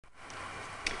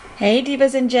Hey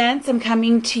divas and gents, I'm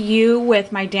coming to you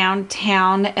with my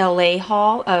downtown LA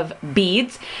haul of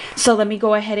beads. So let me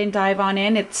go ahead and dive on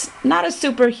in. It's not a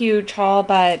super huge haul,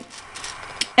 but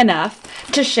enough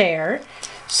to share.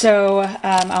 So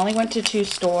I only went to 2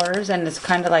 stores, and it's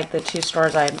kind of like the 2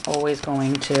 stores I'm always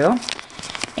going to.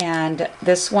 And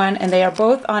this one, and they are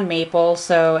both on Maple,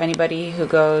 so anybody who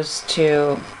goes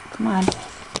to, come on,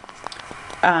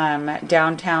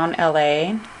 downtown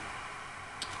LA,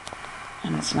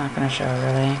 and it's not going to show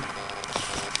really.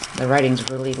 The writing's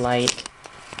really light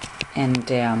and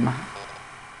dim.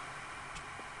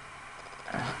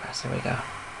 Oh gosh, there we go.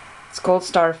 It's Gold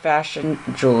Star Fashion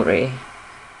Jewelry.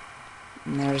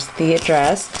 And there's the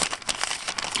address.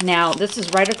 Now, this is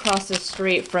right across the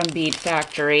street from Bead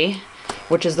Factory,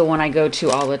 which is the one I go to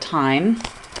all the time.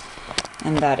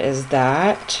 And that is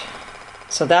that.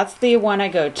 So that's the one I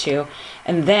go to.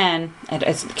 And then,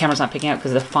 the camera's not picking up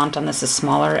because the font on this is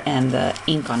smaller and the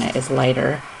ink on it is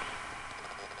lighter.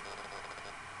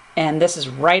 And this is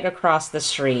right across the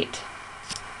street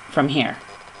from here.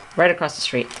 Right across the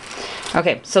street.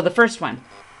 Okay, so the first one.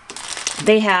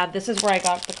 They have, this is where I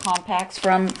got the compacts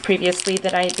from previously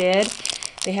that I did.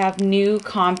 They have new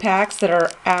compacts that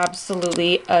are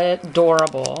absolutely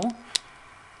adorable.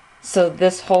 So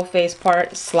this whole face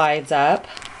part slides up.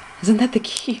 Isn't that the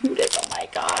cutest? Oh my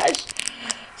gosh.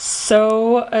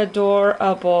 So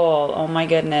adorable. Oh my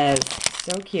goodness.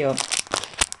 So cute.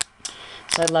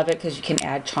 So I love it because you can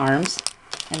add charms.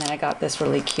 And then I got this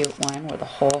really cute one where the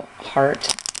whole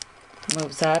heart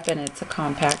moves up, and it's a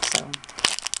compact. So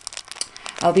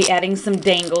I'll be adding some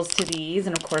dangles to these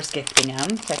and of course gifting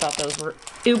them. So I thought those were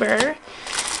uber.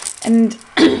 And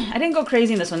I didn't go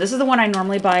crazy in this one. This is the one I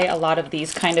normally buy a lot of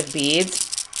these kind of beads.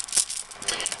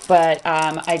 But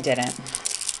I didn't.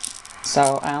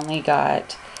 So I only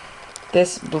got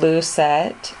this blue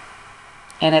set,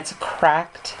 and it's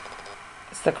cracked.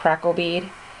 It's the crackle bead,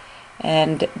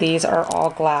 and these are all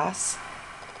glass.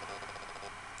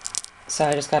 So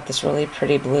I just got this really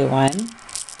pretty blue one,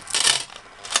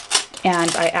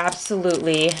 and I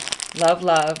absolutely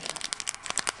love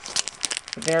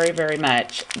very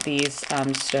much these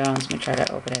stones. Let me try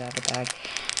to open it out of the bag.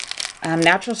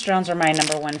 Natural stones are my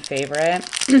 #1 favorite.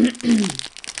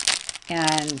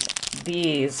 And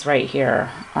these right here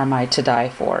are my to die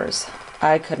fors.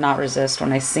 I could not resist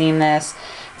when I seen this.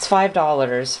 It's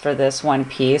 $5 for this one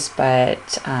piece,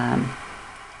 but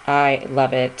I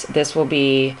love it. This will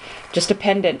be just a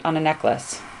pendant on a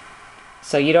necklace.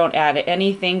 So you don't add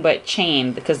anything but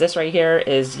chain, because this right here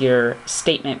is your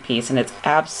statement piece, and it's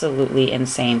absolutely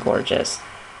insane gorgeous.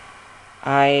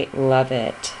 I love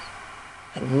it.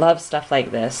 I love stuff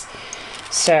like this.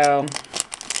 So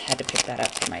I had to pick that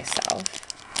up for myself.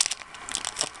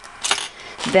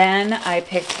 Then I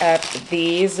picked up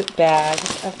these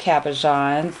bags of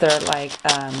cabochons. They're like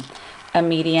a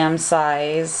medium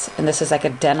size, and this is like a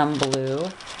denim blue.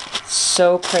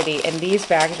 So pretty. And these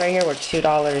bags right here were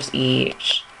 $2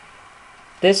 each.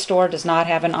 This store does not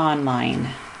have an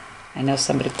online. I know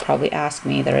somebody probably asked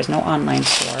me. There is no online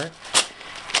store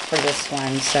for this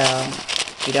one, so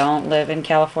if you don't live in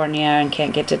California and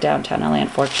can't get to downtown LA,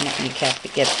 unfortunately you can't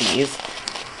get these.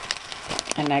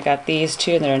 And I got these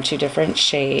two, and they're in 2 different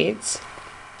shades.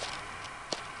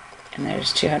 And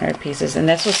there's 200 pieces. And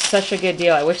this was such a good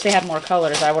deal. I wish they had more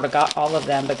colors. I would have got all of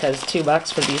them, because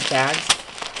 $2 for these bags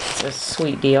is a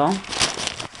sweet deal.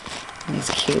 And these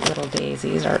cute little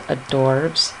daisies are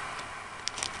adorbs.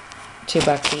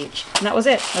 $2 each. And that was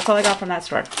it. That's all I got from that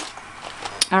store.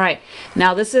 All right,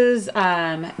 now this is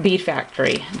Bead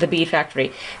Factory, the Bead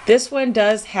Factory. This one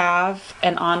does have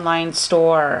an online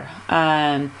store,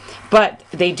 but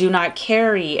they do not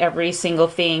carry every single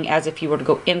thing as if you were to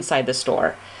go inside the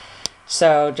store.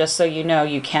 So just so you know,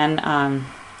 you can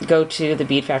go to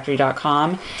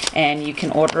thebeadfactory.com and you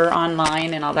can order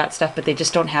online and all that stuff, but they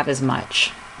just don't have as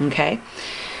much, okay?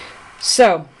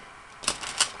 So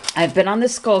I've been on the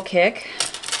skull kick,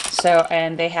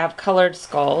 and they have colored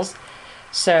skulls.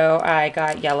 So I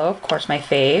got yellow, of course, my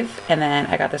fave, and then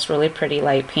I got this really pretty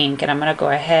light pink, and I'm going to go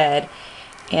ahead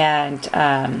and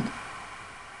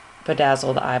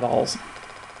bedazzle the eyeballs.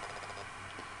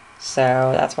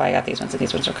 So that's why I got these ones, and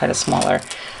these ones are kind of smaller.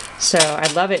 So I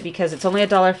love it because it's only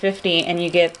 $1.50, and you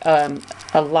get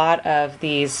a lot of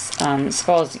these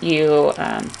skulls.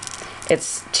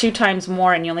 It's 2 times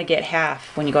more, and you only get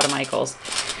half when you go to Michael's.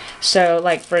 So,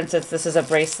 like, for instance, this is a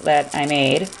bracelet I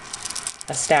made.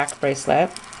 A stack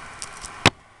bracelet,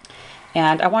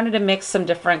 and I wanted to mix some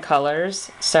different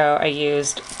colors, so I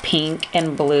used pink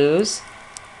and blues,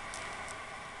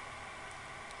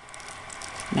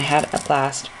 And I had a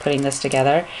blast putting this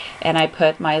together. And I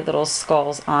put my little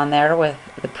skulls on there with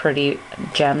the pretty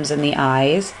gems in the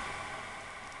eyes.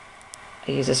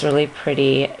 I use this really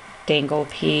pretty dangle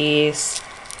piece.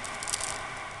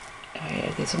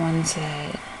 Are these ones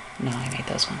that... No, I made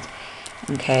those ones.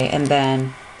 Okay, and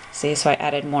then, see, so I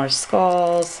added more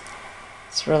skulls.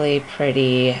 It's really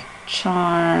pretty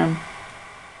charm.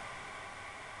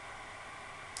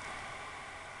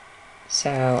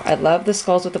 So I love the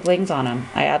skulls with the blings on them.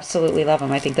 I absolutely love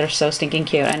them. I think they're so stinking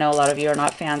cute. I know a lot of you are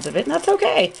not fans of it, and that's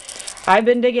okay. I've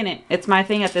been digging it. It's my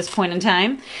thing at this point in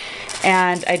time.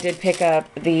 And I did pick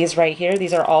up these right here.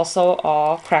 These are also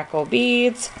all crackle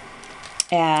beads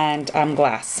and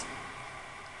glass.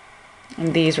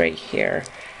 And these right here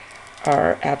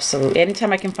are absolutely,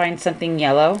 anytime I can find something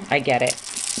yellow, I get it.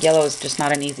 Yellow is just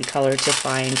not an easy color to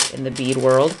find in the bead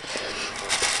world.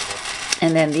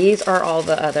 And then these are all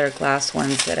the other glass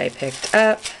ones that I picked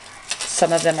up.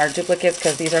 Some of them are duplicates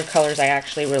because these are colors I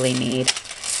actually really need.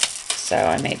 So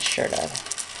I made sure to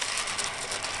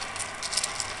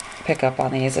pick up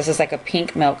on these. This is like a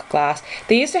pink milk glass.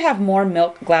 They used to have more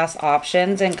milk glass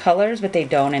options and colors, but they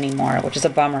don't anymore, which is a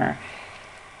bummer.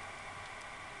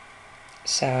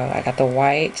 So I got the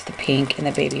white, the pink, and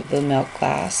the baby blue milk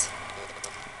glass.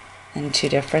 In 2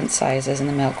 different sizes in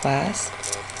the milk glass.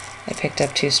 I picked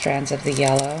up 2 strands of the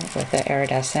yellow with the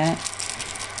iridescent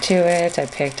to it. I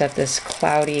picked up this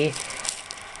cloudy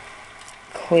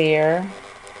clear.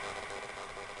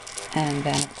 And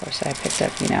then, of course, I picked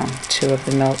up, 2 of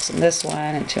the milks in this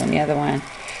one and 2 in the other one.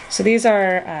 So these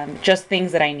are just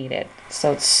things that I needed.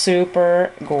 So it's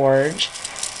super gorge.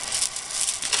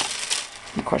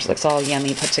 Of course, it looks all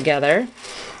yummy put together.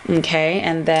 Okay,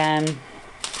 and then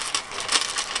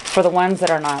for the ones that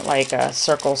are not like a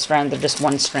circle strand, they're just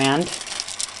 1 strand.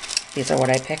 These are what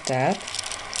I picked up.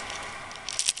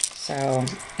 So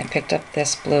I picked up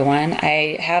this blue one.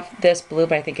 I have this blue,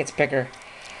 but I think it's bigger.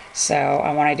 So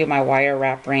when I do my wire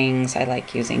wrap rings, I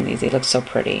like using these. They look so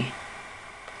pretty.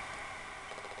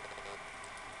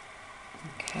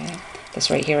 Okay, this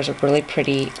right here is a really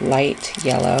pretty light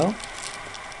yellow.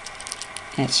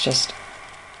 And it's just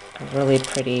a really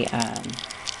pretty, I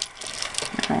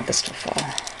don't want this to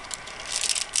fall.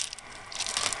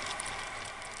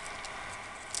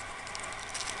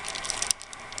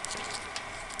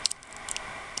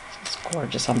 It's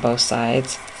gorgeous on both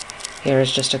sides. Here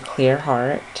is just a clear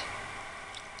heart.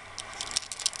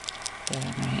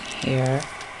 Then right here.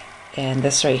 And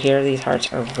this right here, these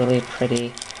hearts are really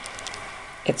pretty.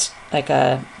 It's like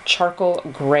a charcoal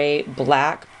gray,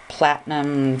 black,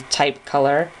 platinum type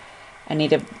color. I need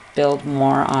to build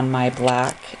more on my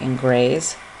black and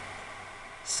grays.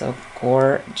 So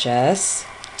gorgeous.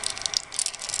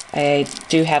 I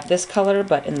do have this color,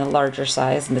 but in the larger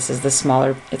size, and this is the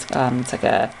smaller. It's like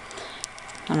a,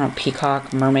 I don't know,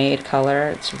 peacock mermaid color.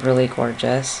 It's really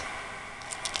gorgeous.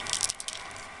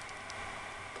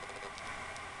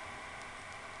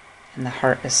 And the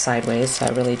heart is sideways, so I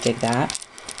really dig that.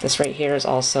 This right here is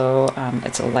also,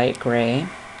 it's a light gray.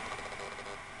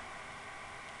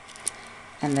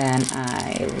 And then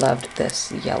I loved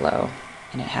this yellow,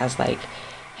 and it has like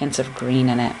hints of green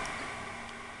in it.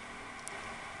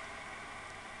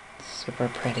 Super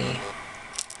pretty.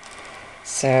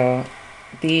 So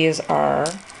these are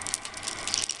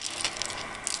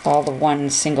all the 1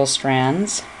 single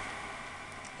strands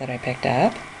that I picked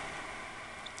up.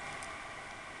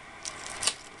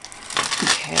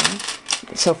 Okay,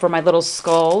 so for my little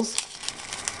skulls,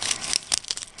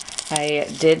 I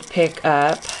did pick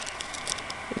up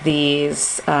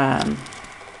these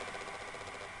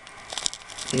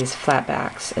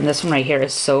flatbacks, and this one right here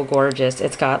is so gorgeous.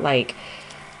 It's got like,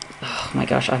 oh my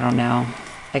gosh, I don't know,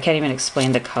 I can't even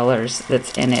explain the colors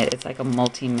that's in it. It's like a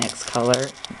multi-mix color.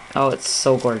 Oh, it's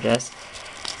so gorgeous.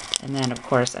 And then of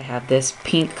course I have this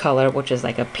pink color, which is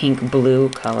like a pink blue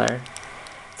color.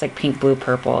 It's like pink blue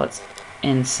purple. It's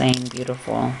insane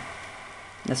beautiful.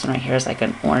 This one right here is like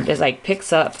an orange. It's like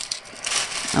picks up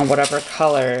on whatever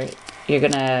color you're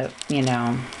gonna,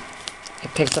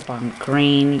 it picks up on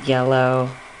green,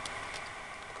 yellow.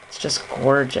 It's just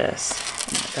gorgeous.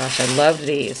 Oh my gosh, I loved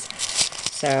these.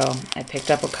 So I picked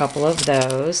up a couple of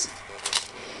those.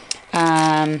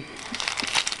 I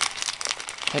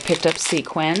picked up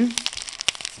sequin.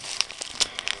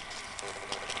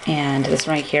 And this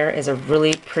right here is a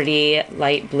really pretty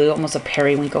light blue, almost a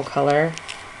periwinkle color.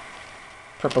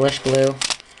 Purplish blue.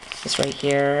 This right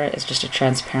here is just a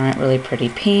transparent, really pretty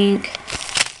pink.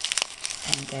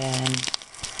 And then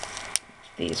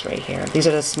these right here. These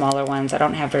are the smaller ones. I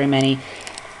don't have very many,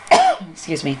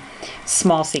 excuse me,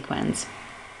 small sequins.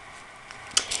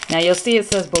 Now you'll see it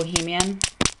says Bohemian.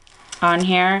 on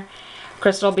here,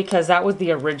 Crystal, because that was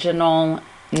the original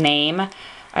name.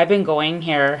 I've been going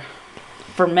here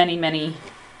for many,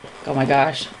 oh my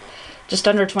gosh, just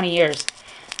under 20 years.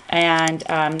 And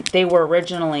they were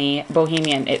originally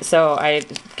Bohemian. So I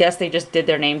guess they just did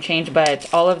their name change,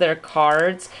 but all of their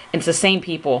cards, it's the same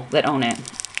people that own it.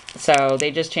 So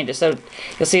they just changed it. So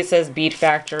you'll see it says Bead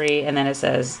Factory, and then it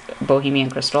says Bohemian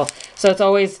Crystal. So it's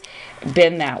always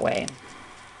been that way.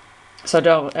 So I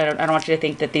don't want you to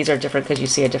think that these are different because you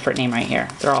see a different name right here.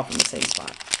 They're all from the same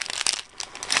spot.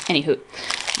 Anywho,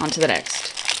 on to the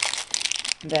next.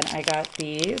 And then I got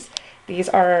these. These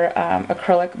are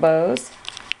acrylic bows.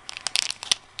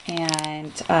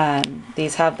 And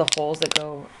these have the holes that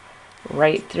go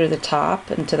right through the top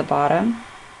and to the bottom.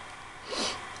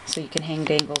 So you can hang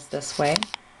dangles this way.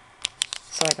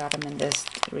 So I got them in this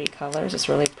 3 colors. It's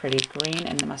really pretty green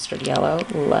and mustard yellow.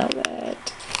 Love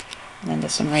it. And then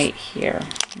this one right here.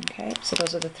 Okay, so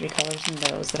those are the 3 colors in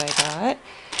those that I got.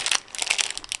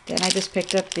 Then I just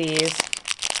picked up these.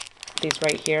 These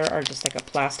right here are just like a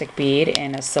plastic bead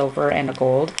in a silver and a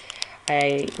gold.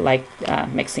 I like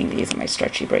mixing these in my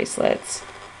stretchy bracelets.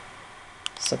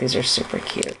 So these are super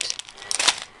cute.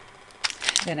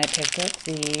 Then I picked up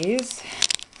these.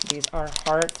 These are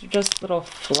hearts. They're just little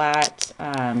flat.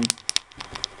 There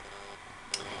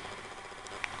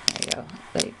you go.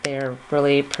 They're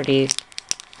really pretty.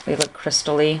 They look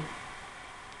crystally.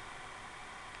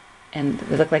 And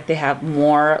they look like they have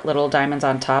more little diamonds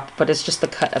on top, but it's just the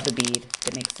cut of the bead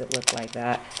that makes it look like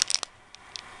that.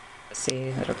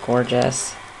 See, they're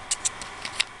gorgeous.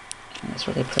 And it's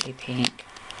really pretty pink.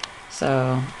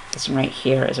 So this one right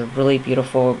here is a really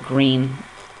beautiful green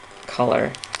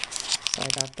color. So I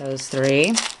got those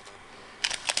 3.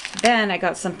 Then I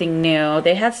got something new.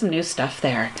 They had some new stuff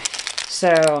there.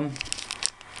 So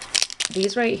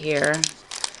these right here,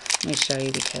 let me show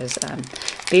you because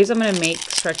these I'm going to make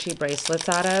stretchy bracelets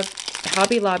out of.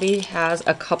 Hobby Lobby has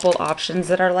a couple options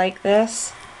that are like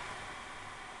this.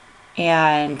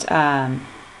 And come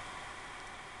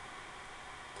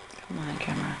on,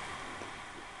 camera.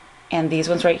 And these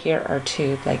ones right here are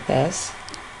tubed like this.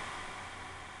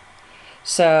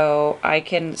 So I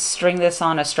can string this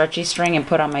on a stretchy string and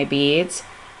put on my beads.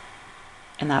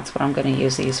 And that's what I'm going to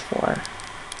use these for.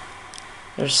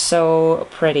 They're so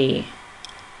pretty.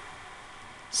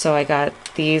 So I got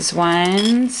these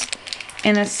ones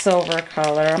in a silver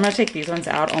color. I'm going to take these ones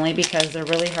out only because they're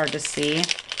really hard to see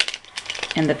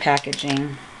in the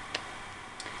packaging.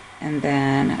 And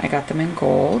then I got them in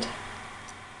gold.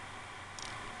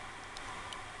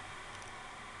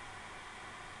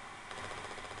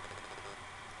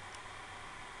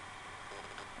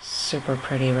 Super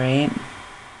pretty, right?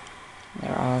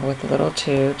 They're all with the little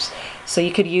tubes. So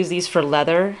you could use these for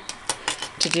leather,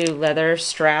 to do leather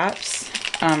straps,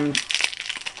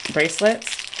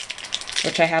 bracelets,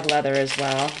 which I have leather as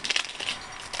well.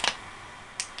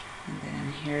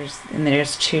 And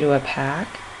there's 2 to a pack.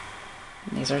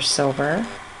 And these are silver.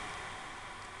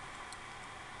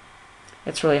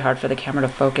 It's really hard for the camera to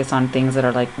focus on things that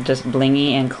are like just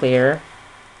blingy and clear.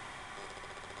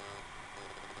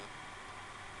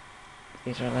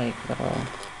 These are like little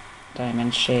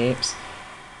diamond shapes.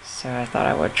 So I thought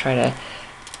I would try to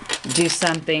do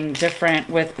something different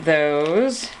with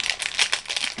those.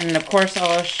 And of course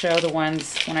I'll show the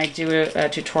ones when I do a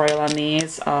tutorial on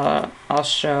these. I'll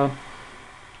show,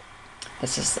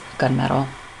 this is gunmetal,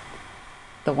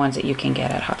 the ones that you can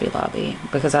get at Hobby Lobby,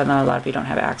 because I know a lot of you don't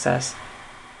have access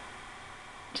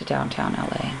to downtown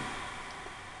LA.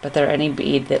 But there any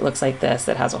bead that looks like this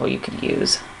that has a hole you could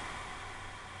use.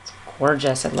 It's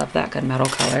gorgeous. I love that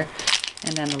gunmetal color.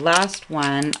 And then the last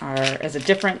one is a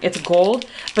different, it's gold,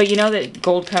 but you know that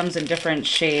gold comes in different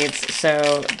shades.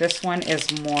 So this one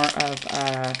is more of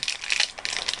a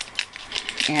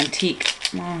antique.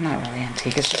 Well, not really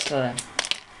antique. It's just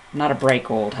not a bright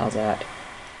gold. How's that?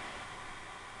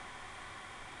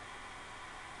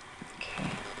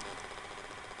 Okay.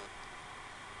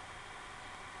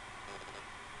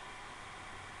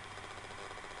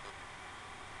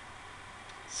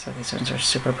 So these ones are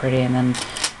super pretty. And then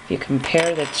if you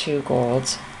compare the 2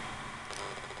 golds,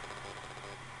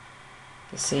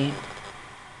 you see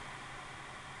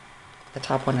the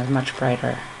top one is much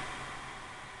brighter.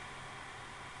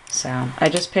 So I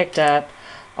just picked up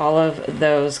all of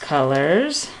those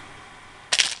colors.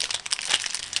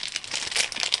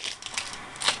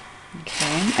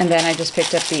 Okay, and then I just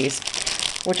picked up these,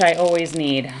 which I always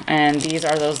need. And these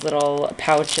are those little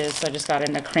pouches. So I just got it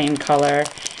in a cream color,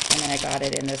 and then I got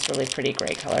it in this really pretty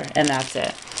gray color, and that's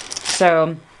it.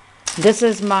 So this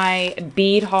is my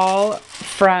bead haul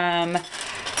from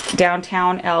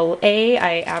downtown LA.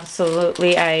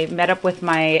 I met up with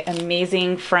my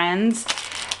amazing friends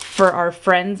for our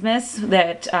Friendsmas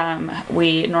that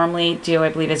we normally do. I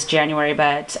believe it's January,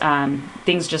 but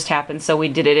things just happened, so we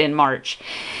did it in March.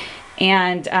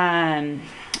 And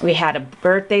we had a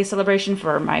birthday celebration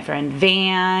for my friend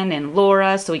Van and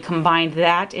Laura, so we combined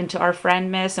that into our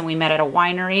Friendmas, and we met at a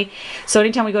winery. So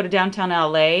anytime we go to downtown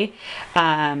LA,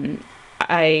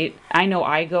 I know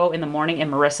I go in the morning,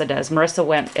 and Marissa does. Marissa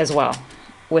went as well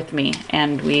with me,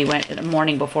 and we went in the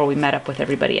morning before we met up with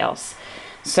everybody else.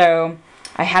 So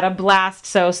I had a blast.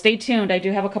 So stay tuned. I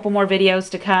do have a couple more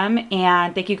videos to come,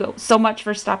 and thank you so much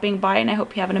for stopping by, and I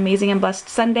hope you have an amazing and blessed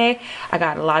Sunday. I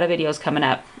got a lot of videos coming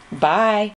up. Bye.